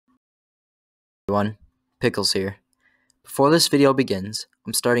Everyone, Pickles here. Before this video begins,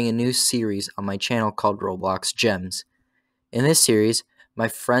 I'm starting a new series on my channel called Roblox Gems. In this series, my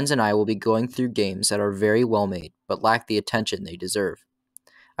friends and I will be going through games that are very well made, but lack the attention they deserve.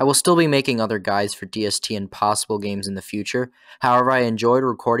 I will still be making other guides for DST and possible games in the future, however I enjoyed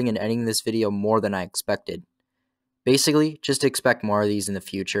recording and editing this video more than I expected. Basically, just expect more of these in the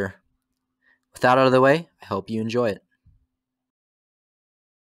future. With that out of the way, I hope you enjoy it.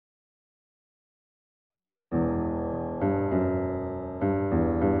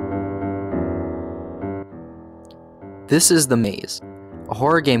 This is The Maze, a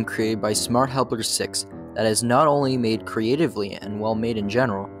horror game created by Smart Helper 6 that is not only made creatively and well made in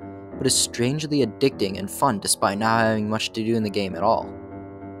general, but is strangely addicting and fun despite not having much to do in the game at all.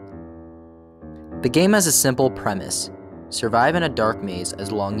 The game has a simple premise: survive in a dark maze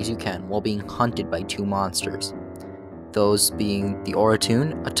as long as you can while being hunted by two monsters. Those being the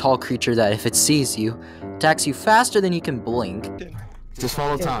Oratoon, a tall creature that if it sees you, attacks you faster than you can blink. Just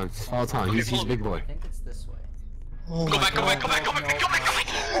follow Tom. Follow Tom. He's a big boy. I think it's this way. Oh go back.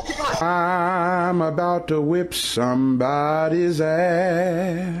 I'm about to whip somebody's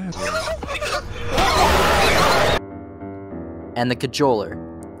ass. And the Cajoler,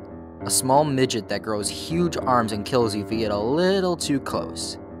 a small midget that grows huge arms and kills you if you get a little too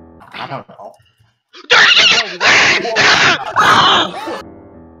close. I don't know.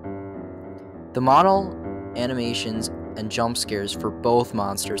 The model, animations, and jump scares for both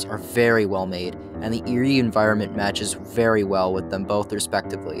monsters are very well made, and the eerie environment matches very well with them both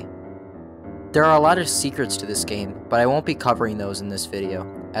respectively. There are a lot of secrets to this game, but I won't be covering those in this video,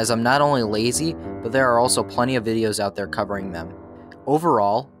 as I'm not only lazy, but there are also plenty of videos out there covering them.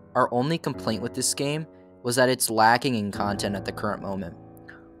 Overall, our only complaint with this game was that it's lacking in content at the current moment.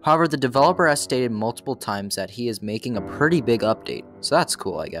 However, the developer has stated multiple times that he is making a pretty big update, so that's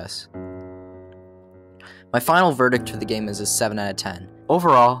cool, I guess. My final verdict for the game is a 7 out of 10.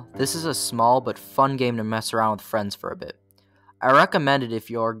 Overall, this is a small but fun game to mess around with friends for a bit. I recommend it if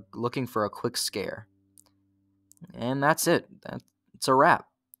you're looking for a quick scare. And that's it. That's a wrap.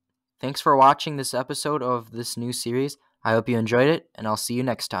 Thanks for watching this episode of this new series. I hope you enjoyed it, and I'll see you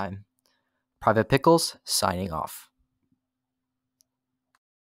next time. Pvt.Pickles, signing off.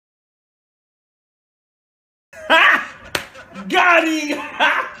 Got him!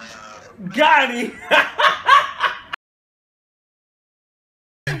 Got him!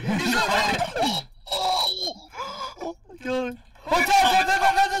 Oh my god.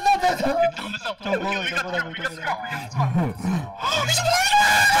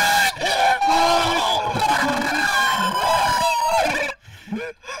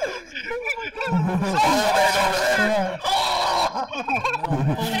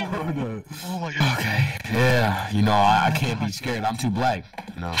 Oh my god. Okay. Yeah, you know, I can't be scared. I'm too black.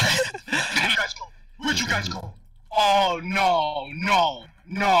 No. Where'd you guys go? Oh no.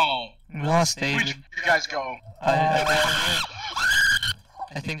 We lost David. Where'd you guys go?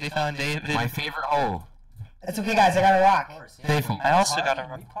 I think they found David. My favorite hole. It's okay, guys. I got a rock. Faithful. I also got a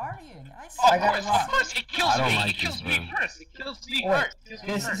rock. I got a rock. Of course, it kills I don't me. like It kills this, me bro. first. It kills me Wait, first. It kills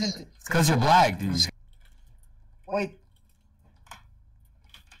me this first. isn't. It's because you're black, dude. Wait.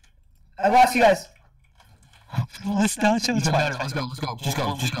 I lost you guys. Let's not show. Let's go. Just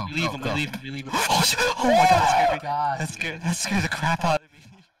go. We leave him. Go. We leave him. Oh my god, that scared me. That scared the crap out of me.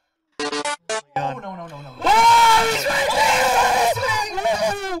 Oh No.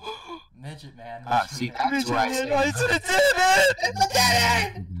 Midget, man. See, that's what I said. I should have did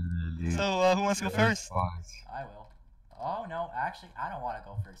it! So, who wants to go first? I will. Oh, no, actually, I don't want to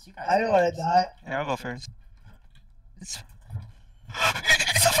go first. You guys I don't want to die. Yeah, I'll go first. It's...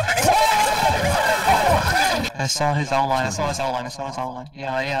 I saw his outline.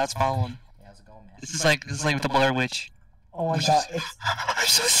 Yeah, let's follow him. Yeah, how's it going, man? This is like with the Blair Witch. Oh my god. It's. I'm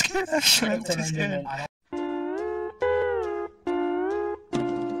so scared. I'm so scared.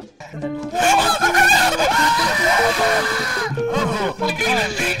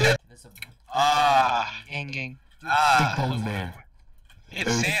 Gang. Big bone man.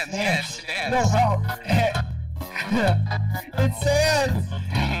 It's sand. Yeah, it's sand. No, bro. It's sand.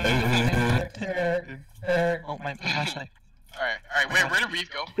 Oh my flashlight. Alright. Where did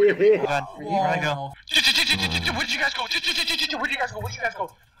Reeve go? Oh god, where'd I go? Where did you guys go?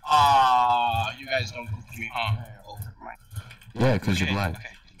 You guys don't go to me, huh? Oh, never mind. Yeah, because you're black. Okay.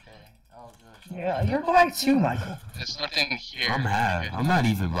 Yeah, you're black too, Michael. There's nothing here. I'm half. I'm not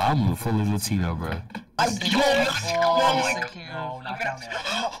even, bro. I'm fully Latino, bro. I Oh my god. No, not down there.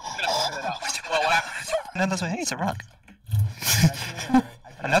 Well, what happened? No, that's why. Hey, it's a rock.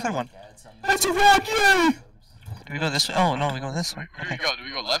 Another one. It's a rock, yeah! Do we go this way? Oh no, we go this way. Where do we go? Do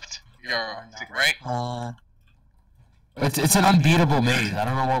we go left? You're right? It's an unbeatable maze. I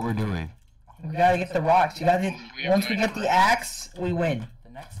don't know what we're doing. We gotta get the rocks. You gotta. Once we get the axe, we win. The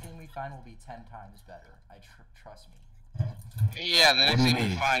next thing we find will be 10 times better. Trust me. Yeah, the next do you thing we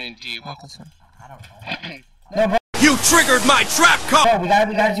mean? find in D. I don't know. No, bro. You triggered my trap card! Bro, we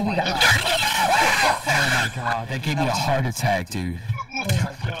gotta do. Oh my god, that gave me a heart attack, dude. Oh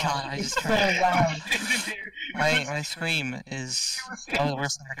my god, I It's just so turned. loud. My scream is. Oh, the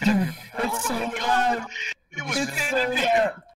worst thing I could have. It's so loud. It was It's so standing there. loud.